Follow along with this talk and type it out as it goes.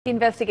The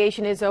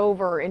investigation is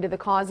over into the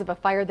cause of a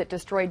fire that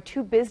destroyed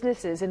 2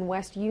 businesses in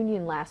West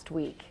Union last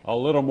week. A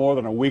little more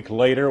than a week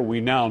later,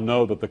 we now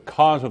know that the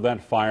cause of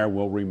that fire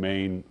will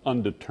remain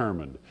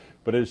undetermined.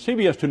 But as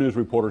CBS 2 News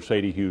reporter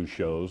Sadie Hughes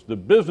shows, the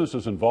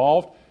businesses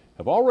involved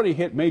have already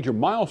hit major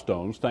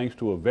milestones thanks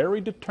to a very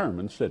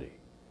determined city.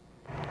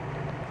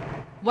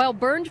 While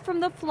burned from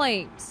the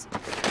flames,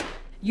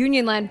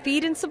 Unionland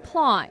Feed and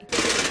Supply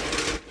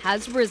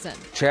has risen.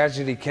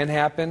 Tragedy can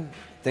happen.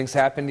 Things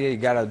happen to you, you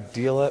got to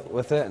deal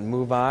with it and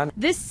move on.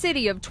 This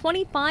city of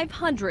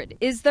 2,500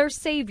 is their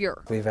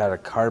savior. We've had a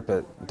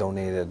carpet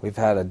donated. We've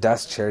had a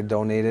desk chair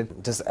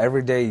donated. Just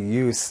everyday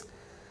use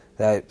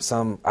that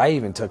I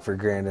even took for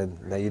granted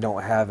that you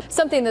don't have.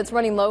 Something that's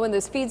running low in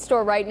this feed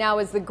store right now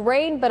is the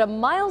grain, but a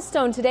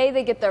milestone today,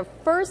 they get their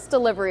first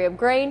delivery of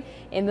grain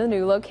in the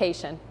new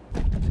location.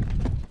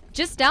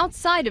 Just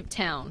outside of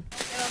town,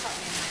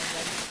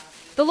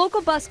 the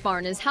local bus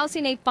barn is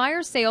housing a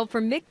fire sale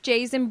for Mick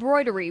J's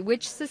Embroidery,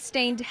 which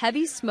sustained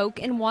heavy smoke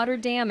and water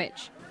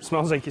damage. It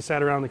smells like you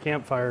sat around the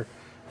campfire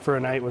for a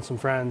night with some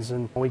friends,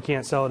 and we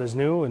can't sell it as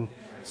new, and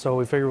so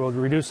we figure we'll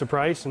reduce the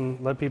price and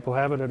let people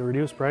have it at a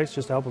reduced price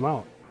just to help them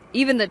out.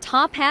 Even the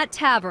Top Hat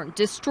Tavern,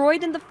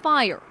 destroyed in the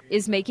fire,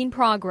 is making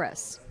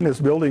progress.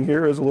 This building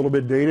here is a little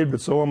bit dated,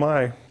 but so am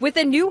I. With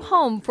a new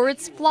home for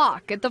its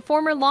flock at the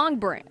former Long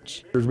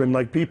Branch. There's been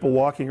like people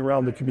walking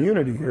around the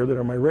community here that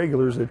are my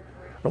regulars that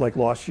are like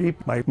lost sheep.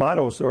 My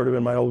motto sort of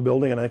in my old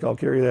building, and I think I'll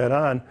carry that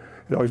on,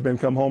 it's always been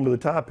come home to the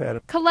Top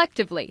Hat.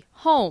 Collectively,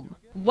 home,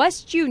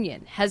 West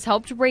Union has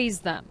helped raise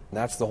them.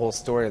 That's the whole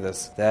story of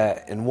this,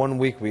 that in 1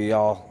 week we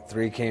all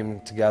 3 came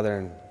together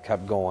and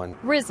kept going.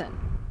 Risen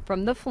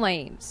from the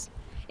flames.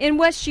 In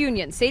West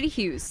Union, Sadie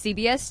Hughes,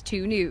 CBS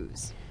 2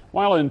 News.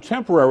 While in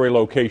temporary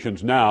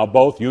locations now,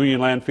 both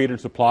Unionland Feed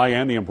and Supply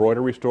and the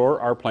embroidery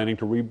store are planning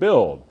to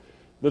rebuild.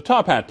 The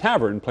Top Hat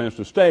Tavern plans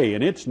to stay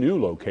in its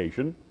new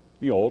location,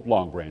 the old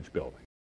Long Branch building.